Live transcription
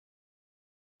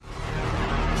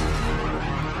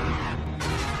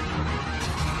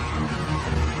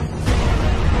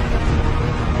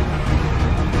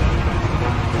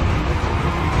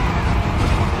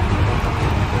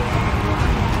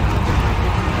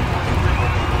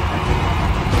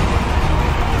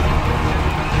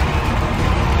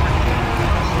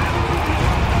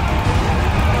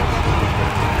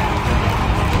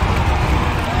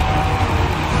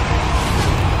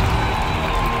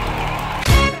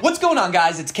What's going on,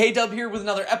 guys? It's K-Dub here with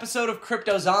another episode of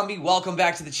Crypto Zombie. Welcome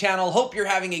back to the channel. Hope you're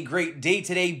having a great day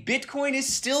today. Bitcoin is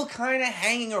still kind of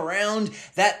hanging around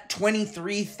that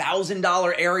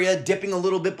 $23,000 area, dipping a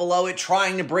little bit below it,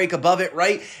 trying to break above it,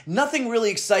 right? Nothing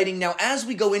really exciting. Now, as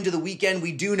we go into the weekend,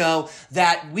 we do know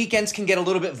that weekends can get a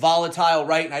little bit volatile,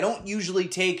 right? And I don't usually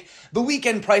take the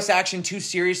weekend price action too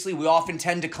seriously. We often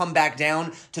tend to come back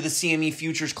down to the CME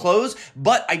futures close.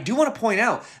 But I do want to point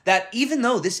out that even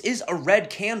though this is a red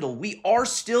candle, we are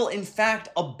still, in fact,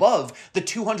 above the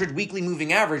 200 weekly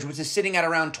moving average, which is sitting at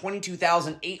around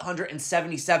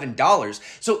 $22,877.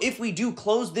 So if we do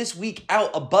close this week out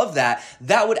above that,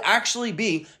 that would actually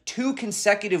be 2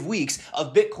 consecutive weeks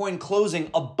of Bitcoin closing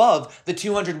above the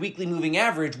 200 weekly moving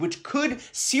average, which could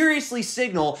seriously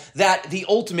signal that the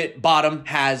ultimate bottom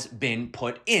has been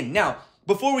put in. Now,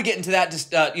 before we get into that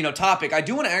topic, I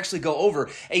do want to actually go over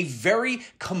a very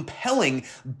compelling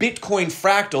Bitcoin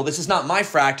fractal. This is not my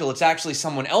fractal, it's actually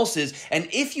someone else's. And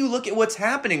if you look at what's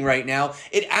happening right now,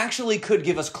 it actually could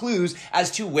give us clues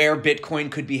as to where Bitcoin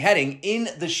could be heading in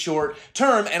the short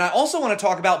term. And I also want to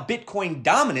talk about Bitcoin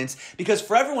dominance, because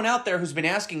for everyone out there who's been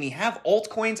asking me, have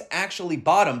altcoins actually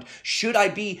bottomed? Should I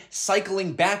be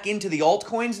cycling back into the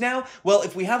altcoins now? Well,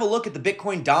 if we have a look at the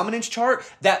Bitcoin dominance chart,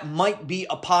 that might be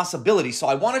a possibility. So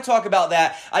I want to talk about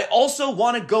that. I also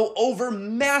want to go over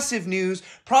massive news,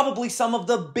 probably some of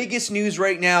the biggest news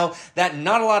right now that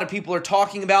not a lot of people are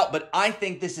talking about, but I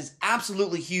think this is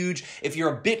absolutely huge. If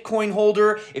you're a Bitcoin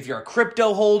holder, if you're a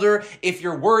crypto holder, if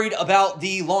you're worried about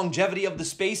the longevity of the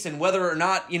space and whether or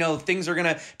not, things are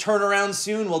going to turn around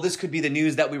soon, well, this could be the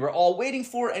news that we were all waiting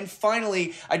for. And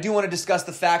finally, I do want to discuss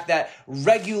the fact that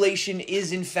regulation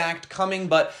is in fact coming,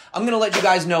 but I'm going to let you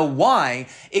guys know why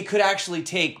it could actually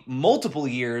take multiple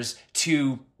years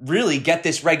to really get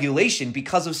this regulation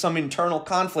because of some internal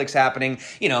conflicts happening,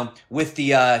 with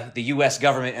the U.S.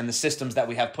 government and the systems that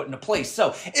we have put into place.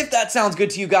 So if that sounds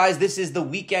good to you guys, this is the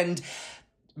weekend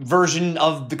version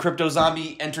of the Crypto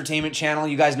Zombie entertainment channel.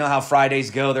 You guys know how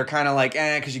Fridays go. They're kind of like,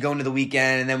 because you go into the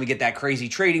weekend and then we get that crazy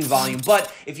trading volume. But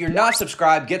if you're not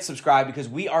subscribed, get subscribed, because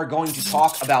we are going to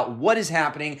talk about what is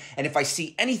happening. And if I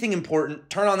see anything important,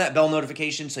 turn on that bell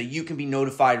notification so you can be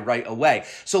notified right away.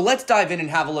 So let's dive in and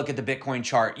have a look at the Bitcoin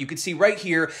chart. You can see right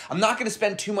here, I'm not going to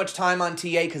spend too much time on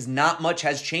TA because not much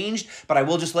has changed, but I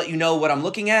will just let you know what I'm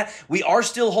looking at. We are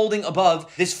still holding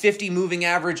above this 50 moving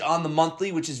average on the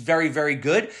monthly, which is very, very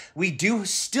good. We do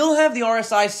still have the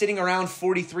RSI sitting around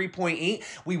 43.8.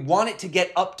 We want it to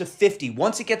get up to 50.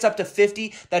 Once it gets up to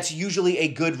 50, that's usually a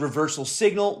good reversal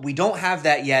signal. We don't have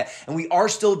that yet, and we are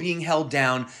still being held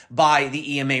down by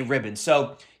the EMA ribbon.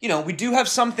 So, we do have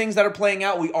some things that are playing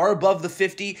out. We are above the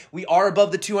 50. We are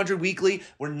above the 200 weekly.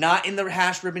 We're not in the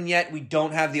hash ribbon yet. We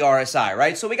don't have the RSI,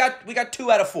 right? So we got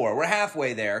 2 out of 4. We're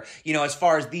halfway there, as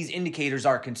far as these indicators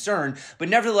are concerned. But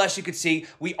nevertheless, you could see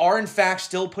we are in fact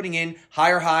still putting in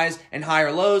higher highs and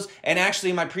higher lows. And actually,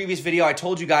 in my previous video, I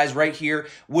told you guys right here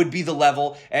would be the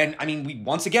level. And I mean, we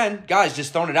once again, guys,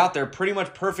 just throwing it out there, pretty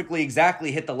much perfectly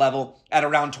exactly hit the level at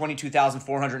around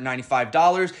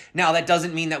 $22,495. Now, that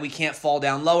doesn't mean that we can't fall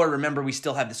down lower. Remember, we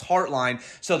still have this heart line.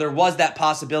 So there was that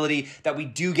possibility that we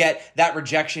do get that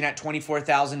rejection at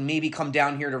 24,000, maybe come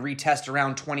down here to retest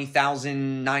around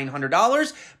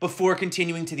 $20,900 before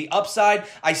continuing to the upside.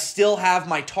 I still have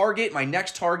my target. My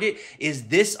next target is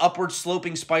this upward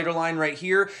sloping spider line right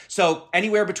here. So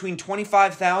anywhere between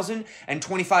 25,000 and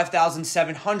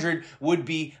 25,700 would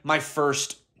be my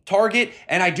first target,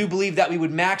 and I do believe that we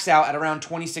would max out at around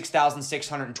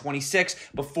 26,626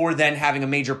 before then having a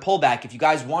major pullback. If you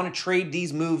guys want to trade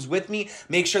these moves with me,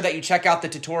 make sure that you check out the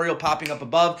tutorial popping up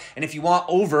above, and if you want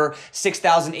over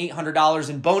 $6,800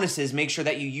 in bonuses, make sure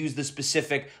that you use the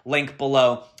specific link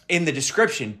below in the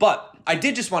description. But I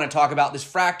did just want to talk about this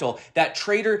fractal that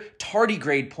trader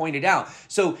Tardigrade pointed out.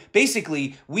 So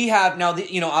basically, we have now,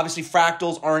 obviously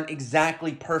fractals aren't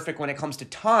exactly perfect when it comes to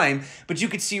time, but you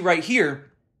could see right here,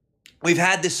 we've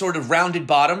had this sort of rounded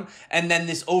bottom and then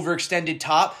this overextended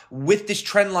top with this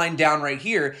trend line down right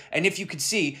here. And if you could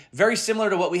see, very similar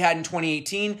to what we had in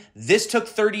 2018, this took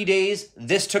 30 days,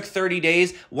 this took 30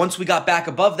 days. Once we got back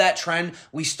above that trend,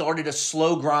 we started a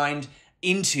slow grind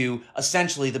into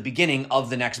essentially the beginning of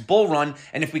the next bull run.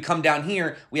 And if we come down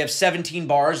here, we have 17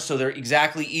 bars, so they're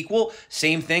exactly equal.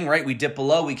 Same thing, right? We dipped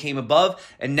below, we came above,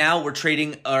 and now we're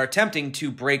trading or attempting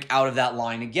to break out of that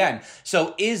line again.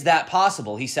 So is that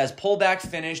possible? He says pullback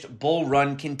finished, bull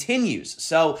run continues.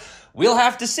 So we'll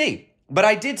have to see. But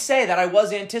I did say that I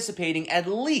was anticipating at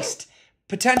least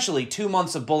potentially 2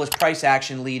 months of bullish price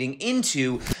action leading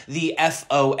into the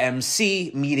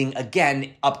FOMC meeting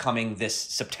again upcoming this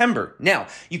September. Now,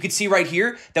 you can see right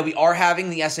here that we are having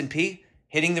the S&P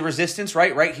hitting the resistance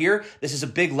right here. This is a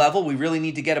big level. We really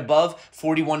need to get above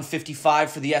 41.55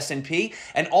 for the S&P.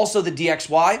 And also the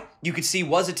DXY, you could see,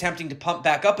 was attempting to pump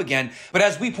back up again. But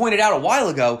as we pointed out a while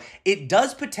ago, it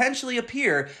does potentially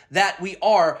appear that we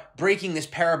are breaking this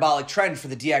parabolic trend for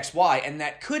the DXY, and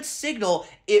that could signal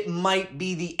it might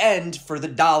be the end for the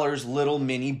dollar's little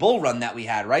mini bull run that we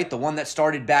had, right? The one that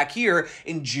started back here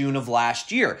in June of last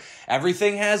year.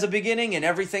 Everything has a beginning and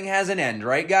everything has an end,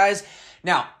 right, guys?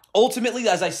 Now, ultimately,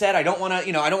 as I said, I don't want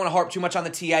to harp too much on the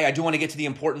TA. I do want to get to the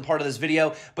important part of this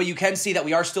video, but you can see that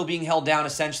we are still being held down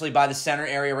essentially by the center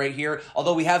area right here.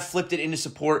 Although we have flipped it into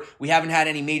support, we haven't had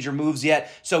any major moves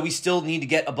yet, so we still need to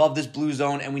get above this blue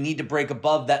zone, and we need to break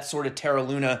above that sort of Terra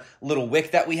Luna little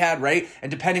wick that we had, right?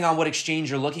 And depending on what exchange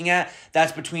you're looking at,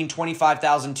 that's between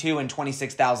 25,002 and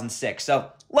 26,006. So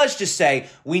let's just say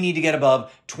we need to get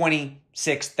above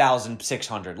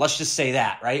 26,600. Let's just say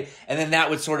that, right? And then that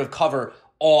would sort of cover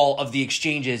all of the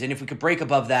exchanges. And if we could break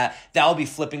above that, that will be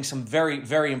flipping some very,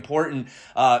 very important,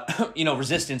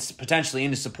 resistance potentially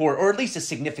into support, or at least a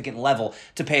significant level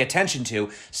to pay attention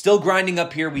to. Still grinding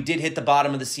up here. We did hit the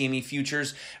bottom of the CME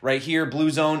futures right here,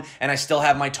 blue zone, and I still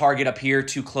have my target up here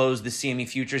to close the CME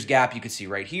futures gap. You can see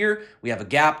right here, we have a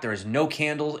gap. There is no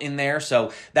candle in there.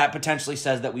 So that potentially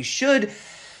says that we should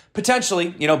potentially,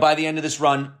 by the end of this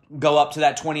run, go up to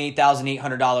that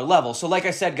 $28,800 level. So like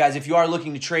I said, guys, if you are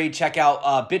looking to trade, check out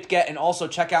BitGet, and also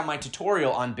check out my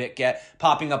tutorial on BitGet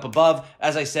popping up above.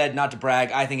 As I said, not to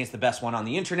brag, I think it's the best one on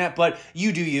the internet, but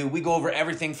you do you. We go over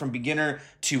everything from beginner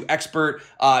to expert.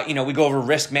 We go over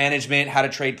risk management, how to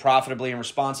trade profitably and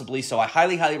responsibly. So I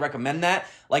highly, highly recommend that.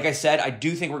 Like I said, I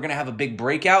do think we're going to have a big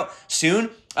breakout soon.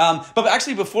 But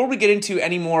actually, before we get into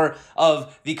any more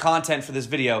of the content for this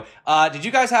video, did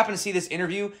you guys happen to see this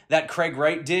interview that Craig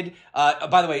Wright did?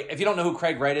 By the way, if you don't know who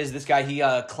Craig Wright is, this guy, he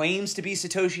claims to be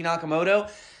Satoshi Nakamoto.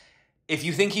 If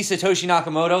you think he's Satoshi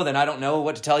Nakamoto, then I don't know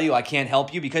what to tell you. I can't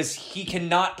help you because he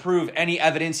cannot prove any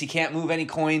evidence. He can't move any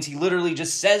coins. He literally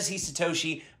just says he's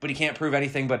Satoshi, but he can't prove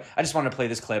anything. But I just wanted to play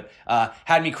this clip.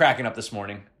 Had me cracking up this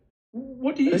morning.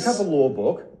 What do you... Pick up a law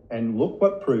book and look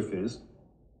what proof is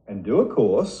and do a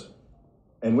course.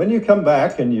 And when you come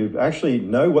back and you actually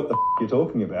know what the you're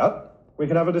talking about, we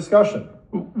can have a discussion.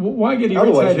 Why get irritated?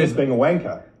 Otherwise, you're just being a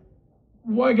wanker.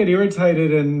 Why get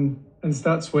irritated and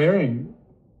start swearing?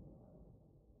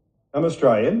 I'm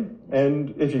Australian,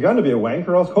 and if you're going to be a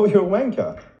wanker, I'll call you a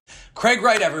wanker. Craig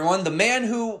Wright, everyone, the man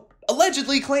who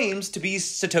allegedly claims to be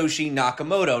Satoshi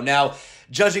Nakamoto. Now,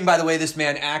 judging by the way this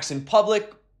man acts in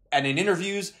public and in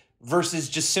interviews versus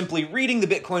just simply reading the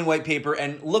Bitcoin white paper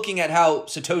and looking at how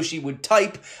Satoshi would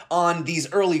type on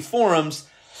these early forums,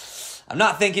 I'm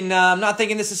not thinking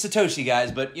this is Satoshi,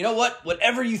 guys, but you know what?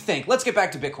 Whatever you think. Let's get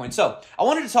back to Bitcoin. So I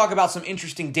wanted to talk about some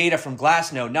interesting data from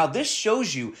Glassnode. Now, this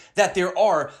shows you that there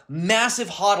are massive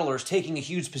hodlers taking a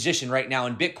huge position right now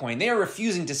in Bitcoin. They are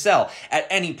refusing to sell at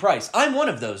any price. I'm one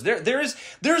of those. There's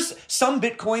some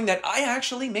Bitcoin that I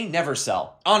actually may never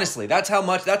sell. Honestly, that's how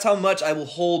much I will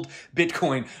hold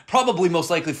Bitcoin, probably most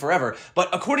likely forever. But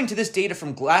according to this data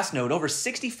from Glassnode, over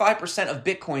 65% of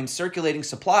Bitcoin's circulating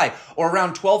supply, or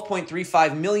around 12.35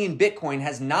 million Bitcoin,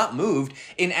 has not moved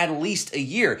in at least a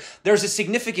year. There's a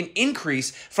significant increase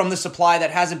from the supply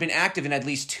that hasn't been active in at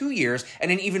least 2 years,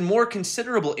 and an even more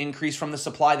considerable increase from the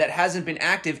supply that hasn't been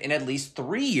active in at least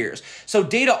 3 years. So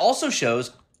data also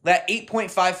shows that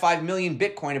 8.55 million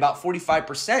Bitcoin, about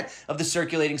 45% of the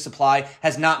circulating supply,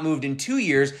 has not moved in 2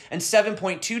 years, and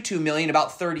 7.22 million,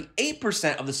 about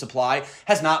 38% of the supply,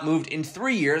 has not moved in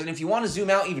 3 years. And if you want to zoom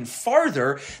out even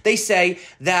farther, they say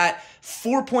that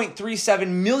 4.37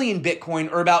 million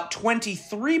Bitcoin, or about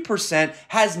 23%,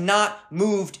 has not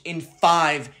moved in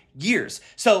 5 years.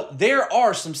 So there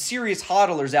are some serious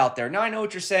hodlers out there. Now I know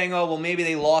what you're saying, oh, well, maybe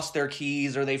they lost their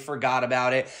keys or they forgot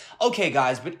about it. Okay,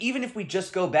 guys, but even if we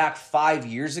just go back 5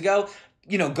 years ago,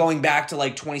 going back to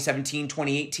like 2017,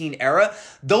 2018 era,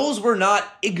 those were not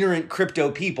ignorant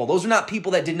crypto people. Those are not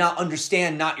people that did not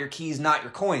understand not your keys, not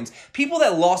your coins. People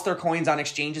that lost their coins on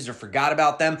exchanges or forgot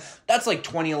about them, that's like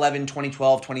 2011,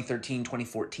 2012, 2013,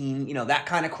 2014, that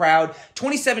kind of crowd.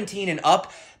 2017 and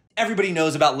up, everybody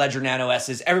knows about Ledger Nano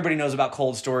S's. Everybody knows about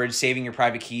cold storage, saving your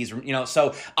private keys.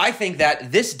 So I think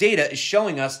that this data is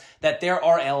showing us that there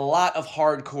are a lot of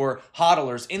hardcore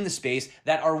hodlers in the space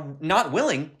that are not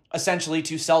willing essentially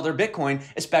to sell their Bitcoin,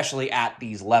 especially at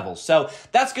these levels. So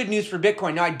that's good news for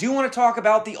Bitcoin. Now, I do want to talk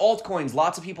about the altcoins.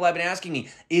 Lots of people have been asking me,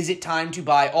 is it time to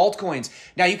buy altcoins?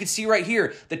 Now, you can see right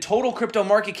here, the total crypto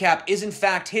market cap is in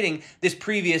fact hitting this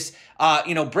previous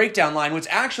breakdown line, which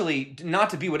actually, not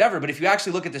to be whatever, but if you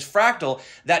actually look at this fractal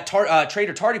that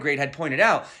trader Tardigrade had pointed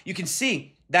out, you can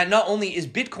see that not only is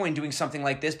Bitcoin doing something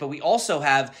like this, but we also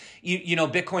have,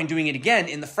 Bitcoin doing it again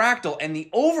in the fractal, and the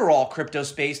overall crypto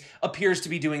space appears to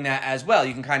be doing that as well.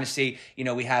 You can kind of see,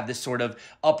 we have this sort of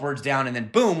upwards down, and then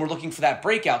boom, we're looking for that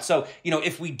breakout. So,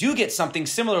 if we do get something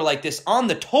similar like this on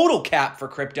the total cap for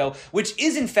crypto, which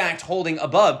is in fact holding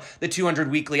above the 200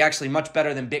 weekly, actually much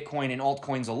better than Bitcoin and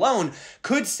altcoins alone,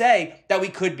 could say that we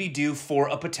could be due for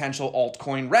a potential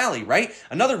altcoin rally, right?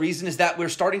 Another reason is that we're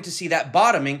starting to see that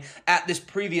bottoming at this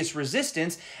previous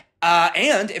resistance.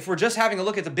 And if we're just having a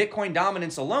look at the Bitcoin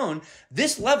dominance alone,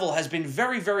 this level has been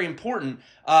very, very important,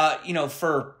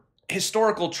 for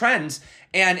historical trends.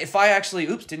 And if I actually,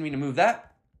 didn't mean to move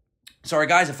that. Sorry,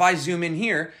 guys, if I zoom in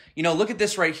here, look at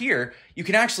this right here, you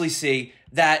can actually see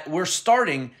that we're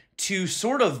starting to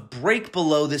sort of break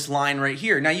below this line right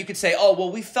here. Now, you could say, oh,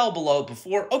 well, we fell below it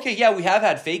before. Okay, yeah, we have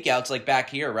had fake outs like back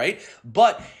here, right?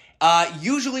 But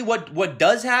usually what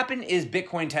does happen is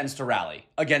Bitcoin tends to rally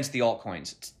against the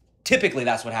altcoins. Typically,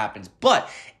 that's what happens. But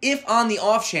if on the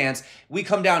off chance we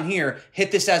come down here,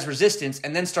 hit this as resistance,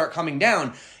 and then start coming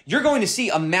down, you're going to see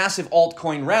a massive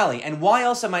altcoin rally. And why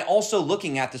else am I also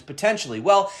looking at this potentially?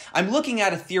 Well, I'm looking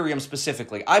at Ethereum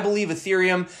specifically. I believe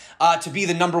Ethereum to be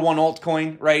the #1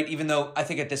 altcoin, right? Even though I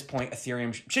think at this point,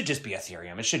 Ethereum should just be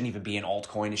Ethereum. It shouldn't even be an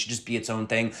altcoin. It should just be its own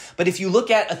thing. But if you look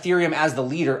at Ethereum as the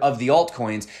leader of the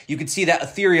altcoins, you can see that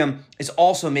Ethereum is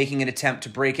also making an attempt to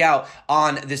break out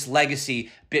on this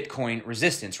legacy Bitcoin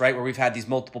resistance, right? Where we've had these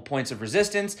multiple points of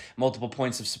resistance, multiple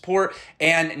points of support,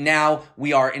 and now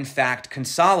we are in fact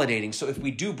consolidating. So if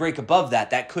we do break above that,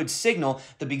 that could signal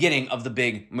the beginning of the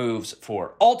big moves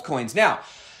for altcoins. Now,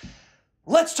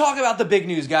 let's talk about the big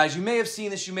news, guys. You may have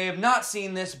seen this, you may have not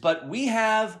seen this, but we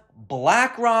have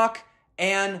BlackRock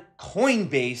and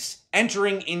Coinbase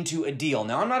entering into a deal.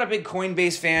 Now, I'm not a big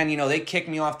Coinbase fan. They kick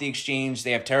me off the exchange.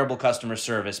 They have terrible customer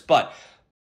service. But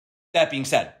that being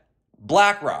said,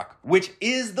 BlackRock, which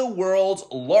is the world's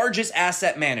largest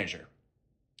asset manager,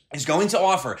 is going to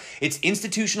offer its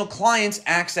institutional clients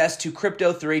access to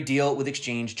crypto through a deal with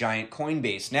exchange giant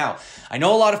Coinbase. Now, I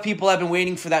know a lot of people have been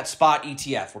waiting for that spot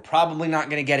ETF. We're probably not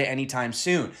going to get it anytime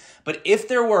soon. But if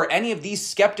there were any of these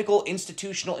skeptical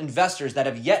institutional investors that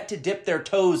have yet to dip their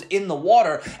toes in the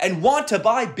water and want to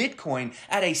buy Bitcoin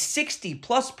at a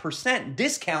 60+%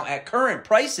 discount at current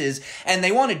prices, and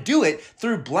they want to do it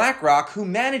through BlackRock, who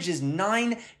manages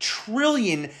 $9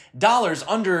 trillion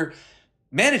under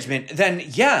management, then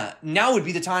yeah, now would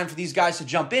be the time for these guys to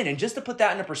jump in. And just to put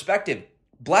that into perspective,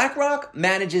 BlackRock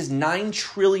manages $9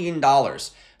 trillion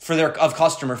of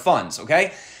customer funds,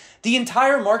 okay? The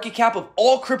entire market cap of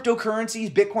all cryptocurrencies,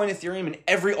 Bitcoin, Ethereum, and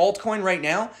every altcoin right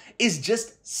now is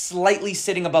just slightly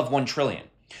sitting above 1 trillion.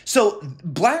 So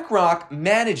BlackRock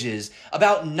manages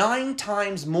about 9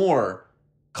 times more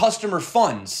customer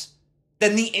funds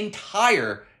than the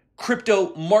entire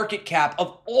crypto market cap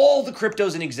of all the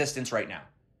cryptos in existence right now.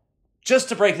 Just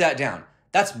to break that down.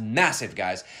 That's massive,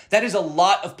 guys. That is a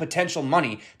lot of potential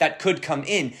money that could come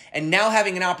in. And now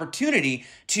having an opportunity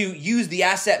to use the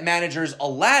asset manager's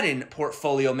Aladdin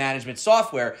portfolio management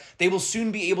software, they will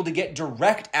soon be able to get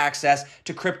direct access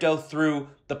to crypto through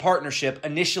the partnership.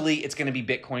 Initially, it's going to be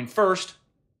Bitcoin first.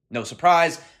 No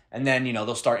surprise. And then,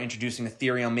 they'll start introducing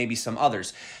Ethereum, maybe some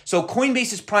others. So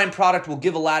Coinbase's Prime product will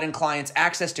give Aladdin clients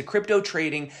access to crypto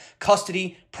trading,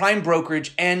 custody, prime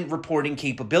brokerage, and reporting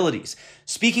capabilities.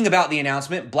 Speaking about the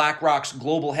announcement, BlackRock's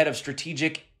global head of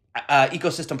strategic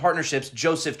ecosystem partnerships,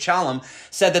 Joseph Chalom,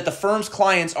 said that the firm's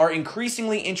clients are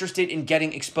increasingly interested in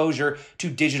getting exposure to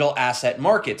digital asset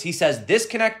markets. He says this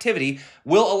connectivity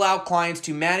will allow clients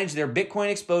to manage their Bitcoin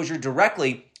exposure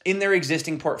directly in their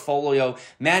existing portfolio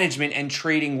management and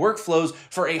trading workflows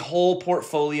for a whole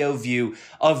portfolio view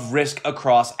of risk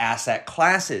across asset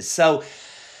classes. So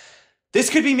this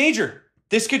could be major.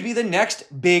 This could be the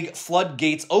next big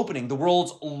floodgates opening. The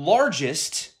world's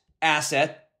largest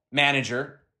asset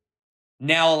manager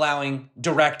now allowing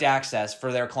direct access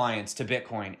for their clients to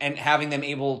Bitcoin and having them be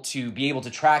able to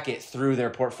track it through their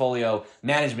portfolio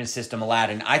management system,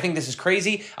 Aladdin. I think this is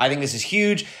crazy. I think this is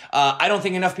huge. I don't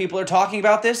think enough people are talking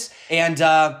about this. And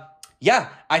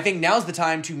I think now's the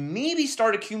time to maybe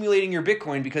start accumulating your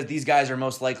Bitcoin, because these guys are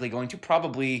most likely going to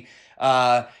probably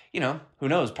who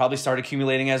knows, probably start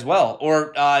accumulating as well.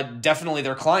 Or definitely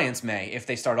their clients may if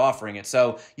they start offering it.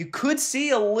 So you could see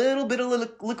a little bit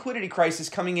of liquidity crisis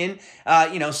coming in,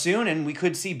 soon, and we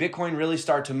could see Bitcoin really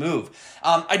start to move.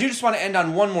 I do just want to end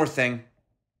on one more thing.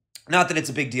 Not that it's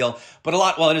a big deal, but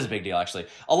it is a big deal, actually.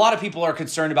 A lot of people are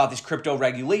concerned about this crypto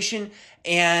regulation,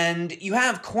 and you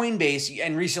have Coinbase,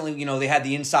 and recently, they had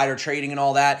the insider trading and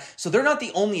all that. So they're not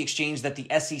the only exchange that the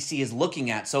SEC is looking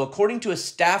at. So according to a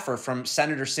staffer from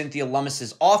Senator Cynthia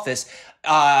Lummis's office,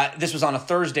 this was on a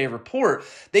Thursday report,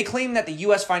 they claim that the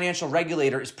U.S. financial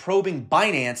regulator is probing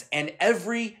Binance and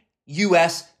every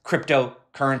U.S.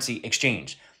 cryptocurrency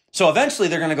exchange. So eventually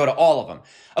they're going to go to all of them.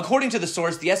 According to the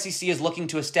source, the SEC is looking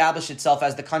to establish itself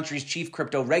as the country's chief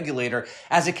crypto regulator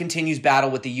as it continues battle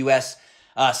with the U.S.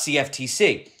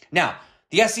 CFTC. Now,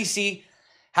 the SEC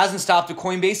hasn't stopped with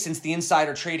Coinbase since the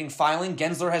insider trading filing.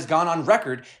 Gensler has gone on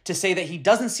record to say that he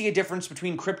doesn't see a difference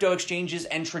between crypto exchanges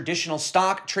and traditional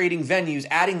stock trading venues,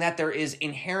 adding that there is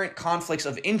inherent conflicts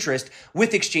of interest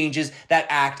with exchanges that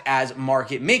act as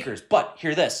market makers. But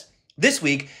hear this. This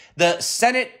week, the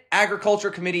Senate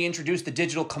Agriculture Committee introduced the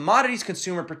Digital Commodities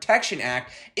Consumer Protection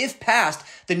Act. If passed,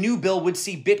 the new bill would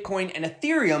see Bitcoin and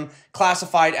Ethereum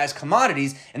classified as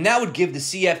commodities, and that would give the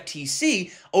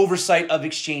CFTC oversight of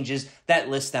exchanges that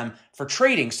list them for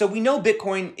trading. So we know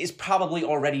Bitcoin is probably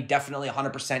already definitely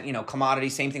 100%, commodity,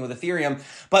 same thing with Ethereum,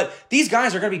 but these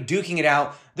guys are going to be duking it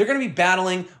out. They're going to be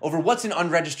battling over what's an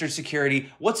unregistered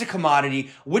security, what's a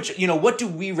commodity, what do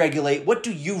we regulate, what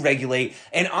do you regulate?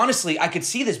 And honestly, I could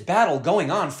see this battle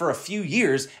going on for a few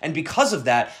years, and because of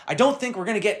that, I don't think we're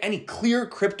going to get any clear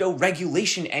crypto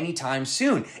regulation anytime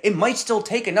soon. It might still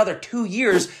take another 2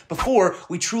 years before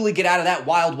we truly get out of that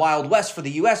wild, wild west for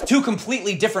the US. Two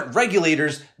completely different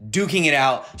regulators duking it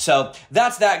out. So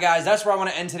that's that, guys. That's where I want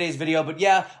to end today's video. But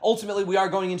yeah, ultimately, we are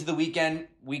going into the weekend.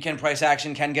 Weekend price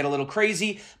action can get a little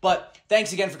crazy, but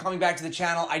thanks again for coming back to the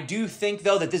channel. I do think,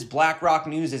 though, that this BlackRock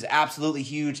news is absolutely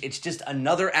huge. It's just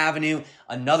another avenue,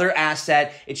 another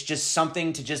asset. It's just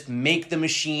something to just make the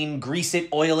machine, grease it,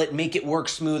 oil it, make it work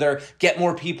smoother, get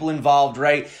more people involved,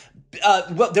 right?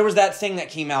 There was that thing that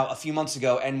came out a few months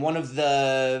ago, and one of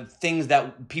the things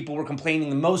that people were complaining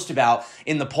the most about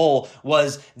in the poll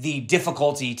was the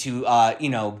difficulty to,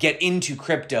 get into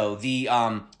crypto, the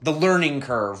learning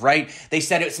curve, right? They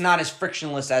said it's not as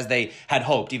frictionless as they had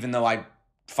hoped, even though I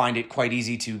find it quite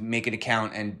easy to make an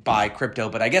account and buy crypto.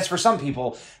 But I guess for some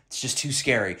people, it's just too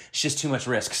scary. It's just too much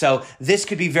risk. So this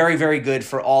could be very, very good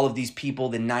for all of these people,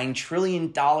 the $9 trillion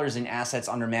in assets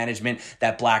under management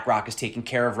that BlackRock is taking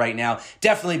care of right now.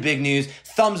 Definitely big news.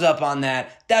 Thumbs up on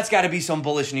that. That's got to be some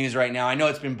bullish news right now. I know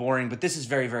it's been boring, but this is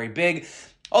very, very big.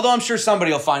 Although I'm sure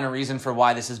somebody will find a reason for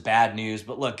why this is bad news.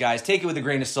 But look, guys, take it with a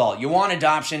grain of salt. You want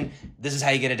adoption, this is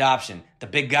how you get adoption. The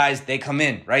big guys, they come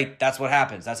in, right? That's what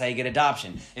happens. That's how you get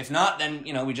adoption. If not, then,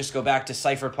 we just go back to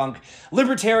cypherpunk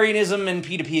libertarianism and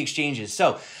P2P exchanges.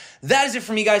 So that is it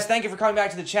for me, guys. Thank you for coming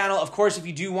back to the channel. Of course, if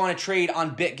you do want to trade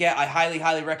on BitGet, I highly,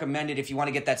 highly recommend it. If you want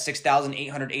to get that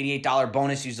 $6,888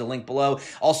 bonus, use the link below.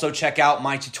 Also, check out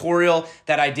my tutorial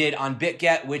that I did on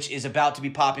BitGet, which is about to be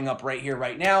popping up right here,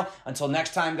 right now. Until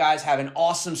next time, guys, have an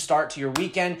awesome start to your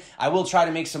weekend. I will try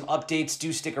to make some updates.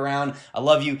 Do stick around. I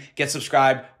love you. Get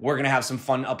subscribed. We're going to have some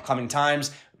fun upcoming times.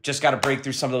 Just got to break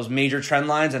through some of those major trend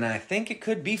lines, and I think it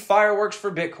could be fireworks for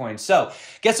Bitcoin. So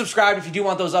get subscribed if you do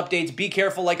want those updates. Be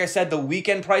careful. Like I said, the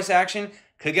weekend price action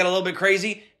could get a little bit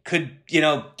crazy. Could,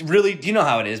 really, you know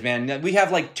how it is, man. We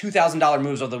have like $2,000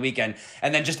 moves over the weekend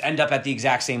and then just end up at the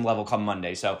exact same level come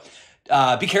Monday. So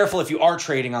be careful if you are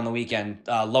trading on the weekend,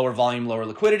 lower volume, lower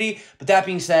liquidity. But that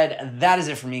being said, that is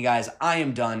it for me, guys. I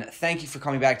am done. Thank you for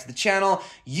coming back to the channel.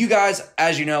 You guys,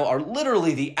 as you know, are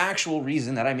literally the actual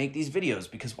reason that I make these videos,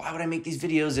 because why would I make these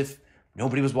videos if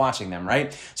nobody was watching them,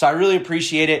 right? So I really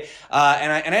appreciate it.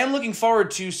 And I am looking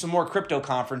forward to some more crypto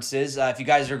conferences. If you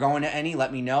guys are going to any,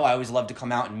 let me know. I always love to come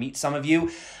out and meet some of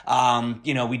you.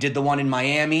 We did the one in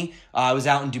Miami. I was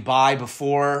out in Dubai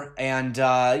before. And,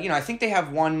 I think they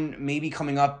have one maybe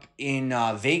coming up in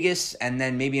Vegas, and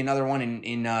then maybe another one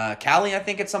in Cali, I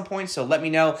think, at some point. So let me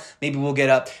know. Maybe we'll get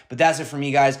up. But that's it for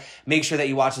me, guys. Make sure that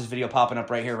you watch this video popping up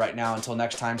right here, right now. Until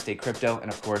next time, stay crypto.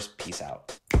 And, of course, peace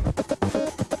out.